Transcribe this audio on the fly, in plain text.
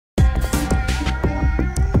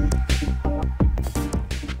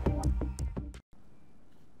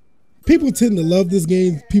People tend to love this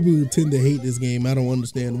game. People tend to hate this game. I don't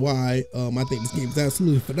understand why. I think this game is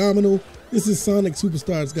absolutely phenomenal. This is Sonic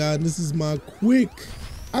Superstars, guys. And this is my quick,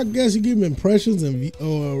 I guess you give them impressions and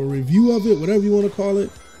or a review of it, whatever you want to call it.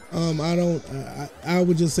 I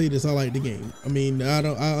would just say this: I like the game. I mean, I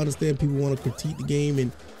understand people want to critique the game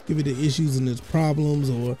and give it the issues and its problems,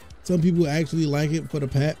 or some people actually like it for the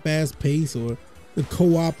fast pace, or the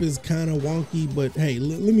co-op is kind of wonky. But hey,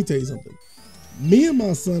 let me tell you something. Me and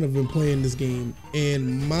my son have been playing this game,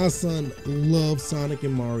 and my son loves Sonic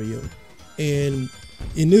and Mario. And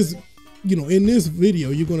in this, in this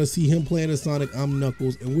video, you're gonna see him playing as Sonic. I'm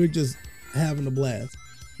Knuckles, and we're just having a blast.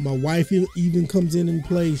 My wife even comes in and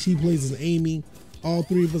plays. She plays as Amy. All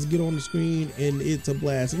three of us get on the screen, and it's a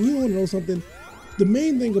blast. And you want to know something? The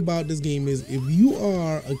main thing about this game is if you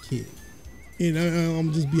are a kid, and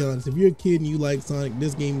I'm just be honest, if you're a kid and you like Sonic,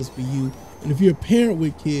 this game is for you. And if you're a parent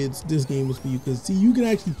with kids, this game is for you. Because see, you can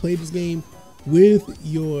actually play this game with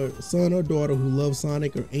your son or daughter who loves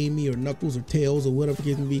Sonic or Amy or Knuckles or Tails or whatever the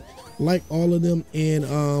case may be, like all of them,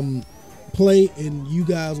 and play, and you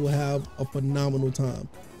guys will have a phenomenal time.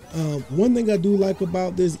 One thing I do like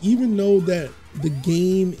about this, even though that the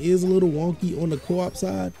game is a little wonky on the co-op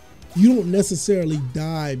side, you don't necessarily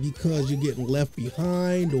die because you're getting left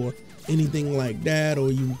behind or anything like that,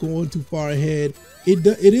 or you're going too far ahead. It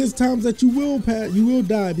is times that you will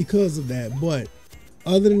die because of that, but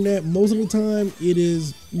other than that, most of the time it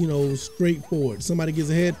is, straightforward. Somebody gets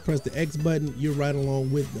ahead, press the X button, you're right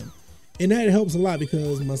along with them. And that helps a lot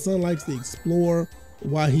because my son likes to explore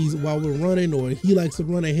while we're running, or he likes to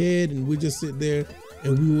run ahead, and we just sit there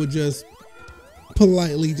and we will just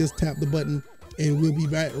politely just tap the button and we'll be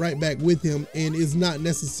right back with him. And it's not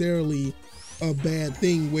necessarily a bad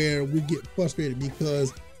thing where we get frustrated,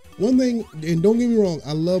 because one thing, and don't get me wrong,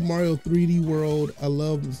 I love Mario 3D World, I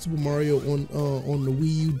love Super Mario on the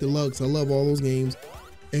Wii U Deluxe, I love all those games,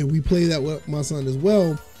 and we play that with my son as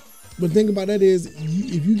well. But the thing about that is,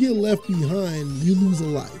 if you get left behind, you lose a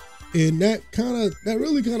life. And that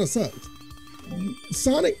really kind of sucks.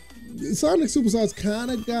 Sonic Superstars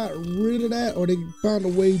kind of got rid of that, or they found a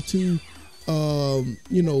way to,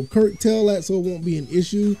 curtail that so it won't be an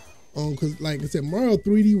issue. Because like I said, Mario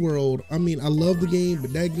 3D World, I mean, I love the game,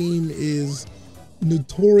 but that game is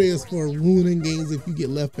notorious for ruining games if you get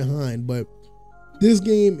left behind. But this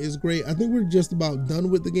game is great. I think we're just about done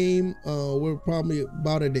with the game. We're probably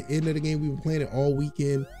about at the end of the game. We've been playing it all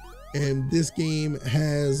weekend. And this game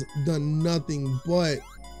has done nothing but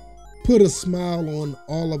put a smile on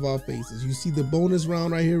all of our faces. You see the bonus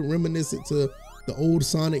round right here, reminiscent to the old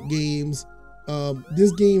Sonic games.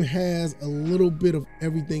 This game has a little bit of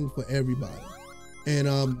everything for everybody. And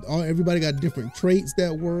everybody got different traits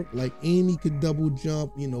that work. Like Amy could double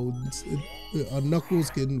jump, Knuckles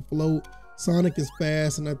can float, Sonic is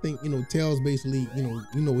fast, and I think, Tails basically,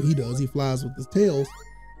 what he does. He flies with his tails,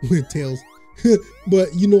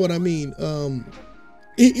 but you know what I mean.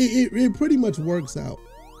 It pretty much works out.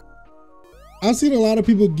 I've seen a lot of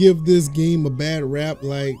people give this game a bad rap.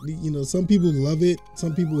 Like, some people love it,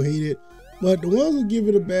 some people hate it. But the ones who give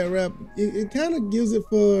it a bad rap, it kind of gives it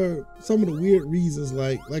for some of the weird reasons.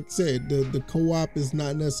 Like I said, the co-op is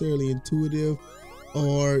not necessarily intuitive,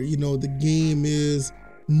 or, the game is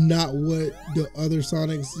not what the other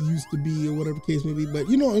Sonics used to be, or whatever the case may be. But,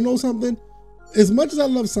 I know something? As much as I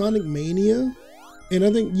love Sonic Mania, and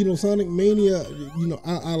I think, Sonic Mania,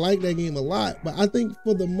 I like that game a lot, but I think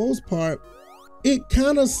for the most part, it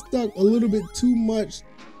kind of stuck a little bit too much,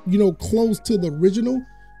 close to the original.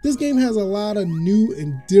 This game has a lot of new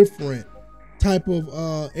and different type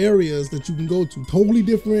of areas that you can go to. Totally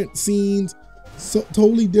different scenes,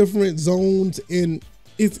 totally different zones, and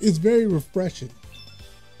it's very refreshing.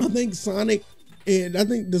 I think Sonic, and I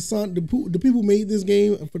think the people who made this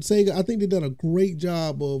game for Sega, I think they've done a great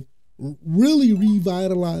job of really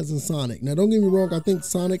revitalizing Sonic. Now, don't get me wrong, I think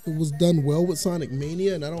Sonic was done well with Sonic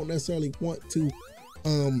Mania, and I don't necessarily want to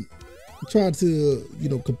try to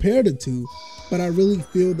compare the two, but I really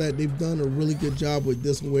feel that they've done a really good job with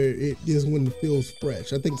this one, where this one feels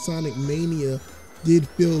fresh. I think Sonic Mania did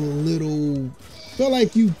felt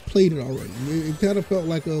like you played it already. It kind of felt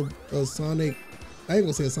like a Sonic, I ain't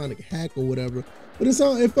gonna say a Sonic hack or whatever, but it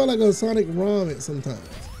felt like a Sonic ROM at sometimes.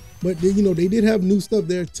 But they did have new stuff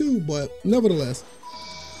there too. But nevertheless,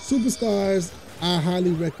 Superstars, I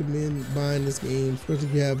highly recommend buying this game, especially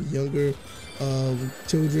if you have younger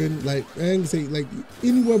children. Like, I can say, like,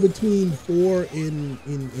 anywhere between 4 and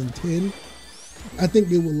 10. I think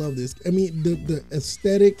they will love this. I mean, the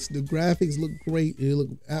aesthetics, the graphics look great. They look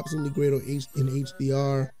absolutely great in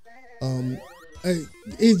HDR.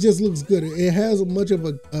 It just looks good. It has much of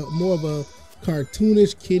more of a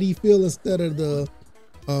cartoonish kiddie feel instead of the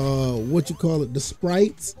the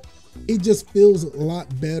sprites. It just feels a lot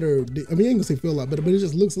better. I mean, I ain't gonna say feel a lot better, but it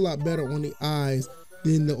just looks a lot better on the eyes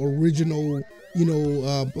than the original,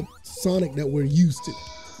 Sonic that we're used to.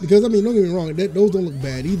 Because I mean, don't get me wrong, those don't look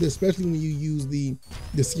bad either, especially when you use the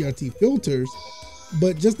CRT filters.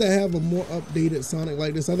 But just to have a more updated Sonic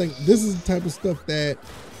like this, I think this is the type of stuff that,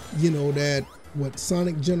 that what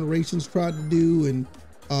Sonic Generations tried to do, and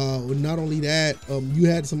not only that, you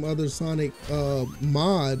had some other Sonic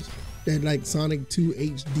mods that like Sonic 2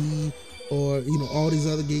 HD or all these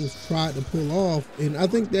other games tried to pull off, and I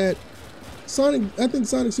think that Sonic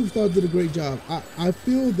Superstars did a great job. I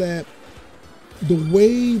feel that the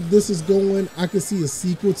way this is going, I could see a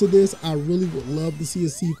sequel to this. I really would love to see a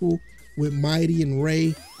sequel with Mighty and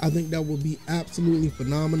Ray. I think that would be absolutely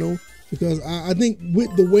phenomenal, because I think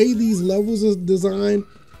with the way these levels are designed,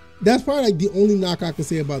 that's probably like the only knock I can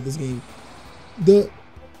say about this game.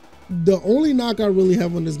 The only knock I really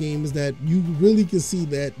have on this game is that you really can see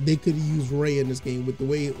that they could have used Ray in this game with the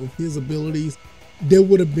way of his abilities. That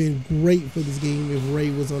would have been great for this game if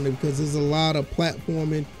Ray was on it, because there's a lot of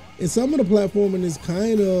platforming, and some of the platforming is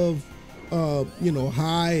kind of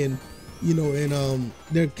high, and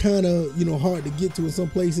they're kind of hard to get to in some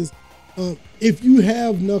places. If you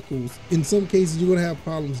have Knuckles, in some cases you're gonna have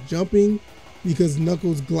problems jumping, because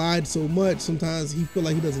Knuckles glides so much. Sometimes he feel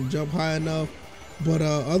like he doesn't jump high enough. But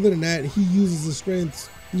other than that, he uses the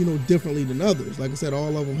strengths differently than others. Like I said,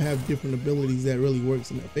 all of them have different abilities that really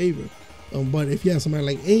works in their favor. But if you have somebody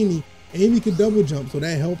like Amy could double jump, so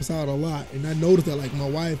that helps out a lot. And I noticed that, like, my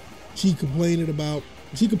wife, she complained about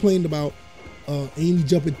Amy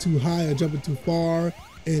jumping too high or jumping too far,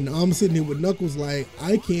 and I'm sitting here with Knuckles like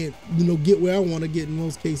I can't get where I want to get in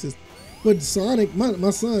most cases. But Sonic,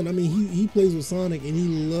 my son, I mean, he plays with Sonic and he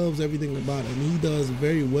loves everything about it, and he does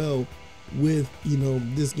very well with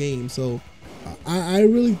this game. So I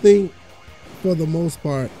really think, for the most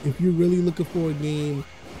part, if you're really looking for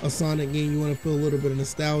a Sonic game, you want to feel a little bit of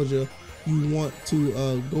nostalgia, you want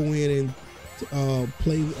to go in and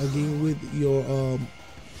play a game with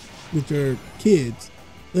your kids,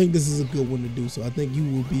 I think this is a good one to do. So I think you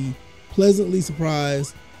will be pleasantly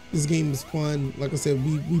surprised. This game is fun. Like I said,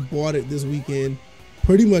 we bought it this weekend,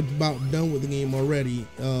 pretty much about done with the game already,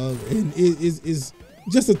 and it is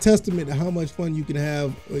just a testament to how much fun you can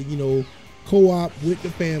have, co-op with the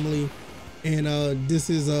family. And this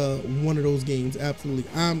is one of those games. Absolutely,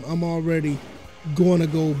 I'm already going to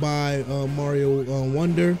go buy Mario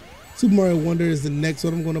Wonder. Super Mario Wonder is the next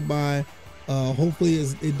one I'm going to buy. Hopefully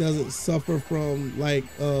it doesn't suffer from like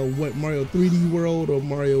what Mario 3D World or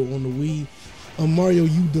Mario on the Wii, Mario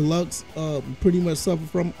U Deluxe pretty much suffer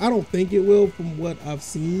from. I don't think it will, from what I've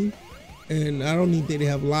seen, and I don't even think they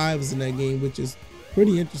have lives in that game, which is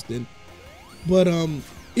pretty interesting. But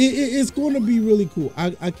it's going to be really cool.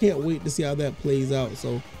 I can't wait to see how that plays out.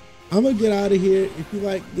 So I'm gonna get out of here. If you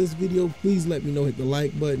like this video, please let me know. Hit the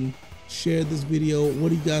like button, share this video. What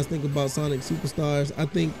do you guys think about Sonic Superstars? I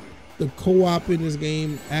think the co-op in this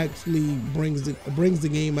game actually brings the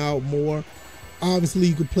game out more. Obviously,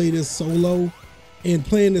 you could play this solo, and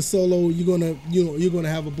playing this solo, you're gonna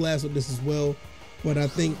have a blast with this as well. But I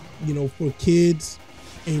think for kids,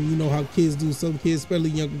 and how kids do, some kids,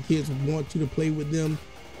 especially younger kids, want you to play with them.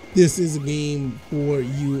 This is a game for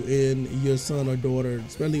you and your son or daughter,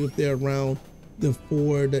 especially if they're around the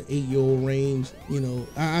 4 to 8-year-old range.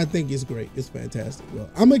 I think it's great. It's fantastic. Well,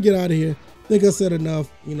 I'm gonna get out of here. I think I said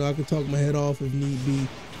enough. I could talk my head off if need be,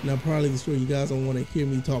 and I'm probably sure you guys don't want to hear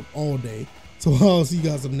me talk all day. So I'll see you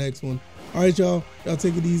guys on the next one. All right, y'all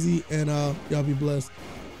take it easy, and y'all be blessed.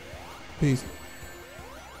 Peace.